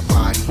through your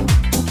body.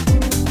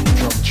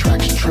 Drum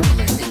tracks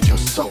trembling in your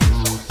soul.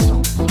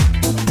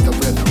 The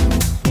rhythm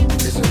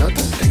is an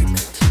understatement.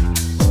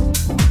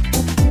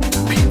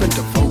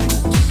 The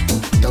vocals,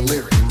 the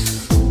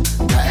lyrics,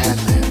 the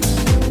ad-libs,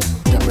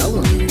 the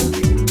melody,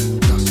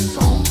 the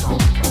song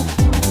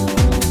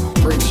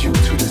brings you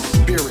to the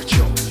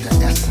spiritual, the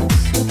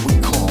essence we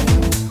call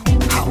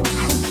house.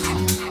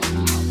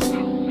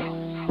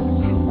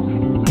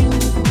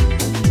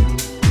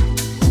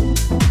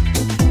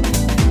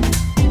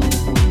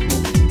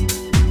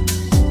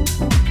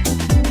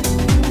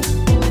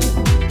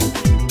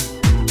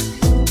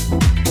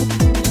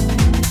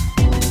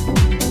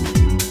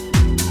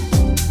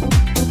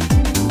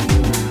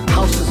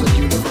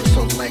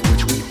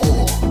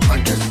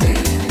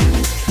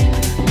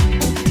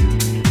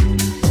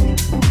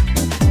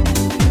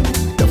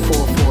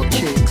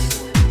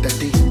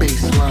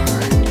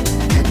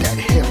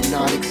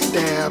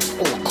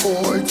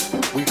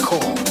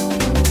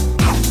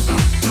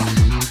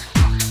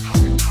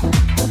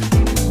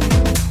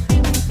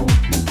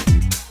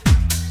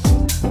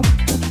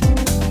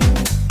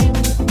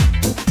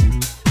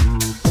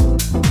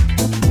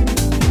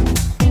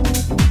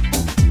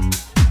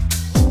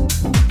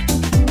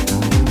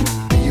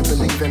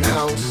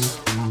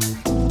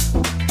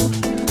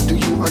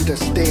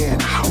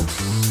 Understand house?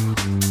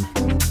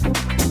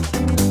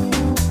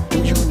 Do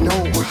you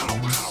know house?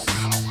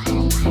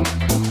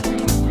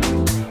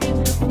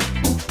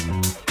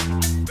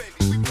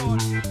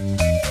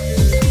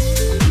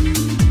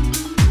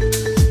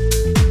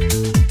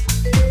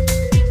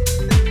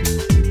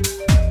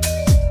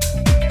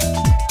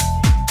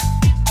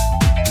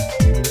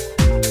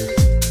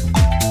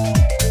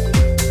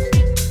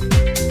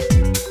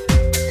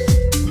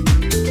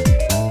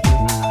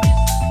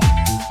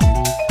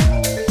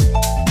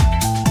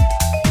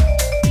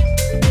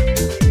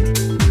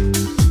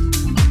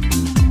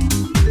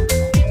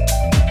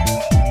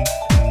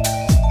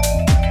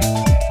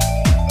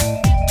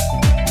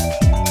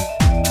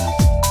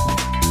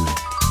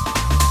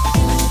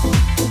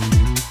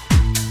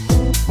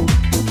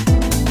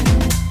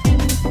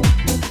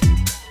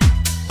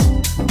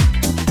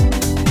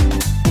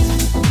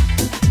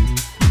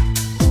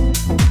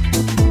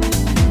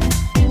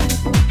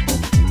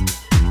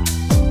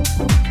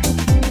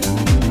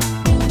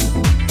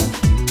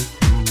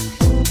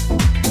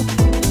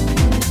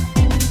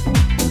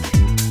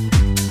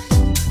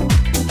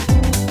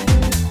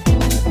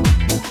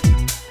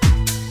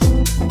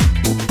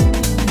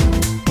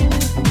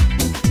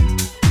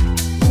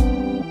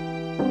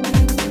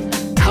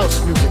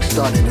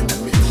 Started in the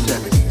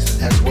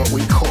mid-70s as what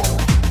we call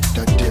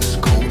the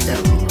disco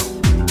era.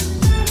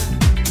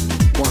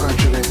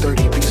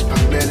 130 beats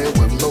per minute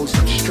with loads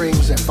of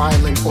strings and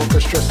violent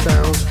orchestra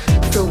sounds,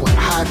 filled with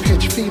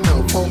high-pitched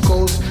female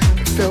vocals,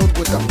 filled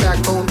with the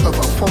backbone of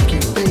a funky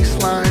bass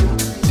line.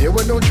 There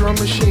were no drum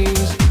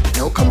machines,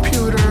 no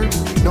computer,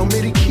 no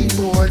MIDI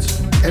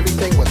keyboards.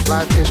 Everything was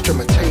live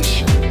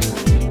instrumentation.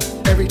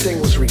 Everything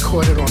was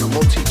recorded on a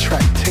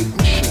multi-track tape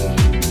machine.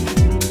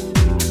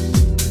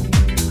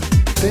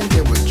 Then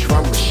there were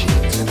drum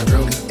machines in the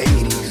early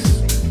 80s,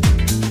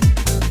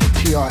 the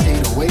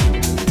TR-808,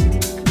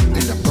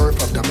 and the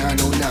birth of the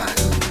 909,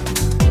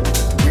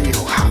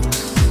 real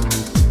house.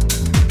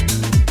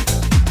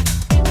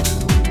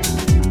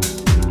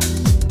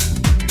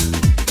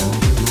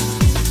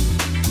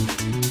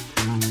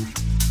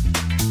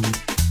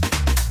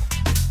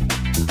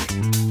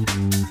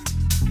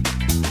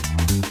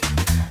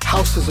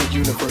 House is a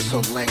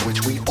universal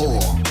language we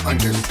all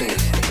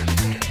understand.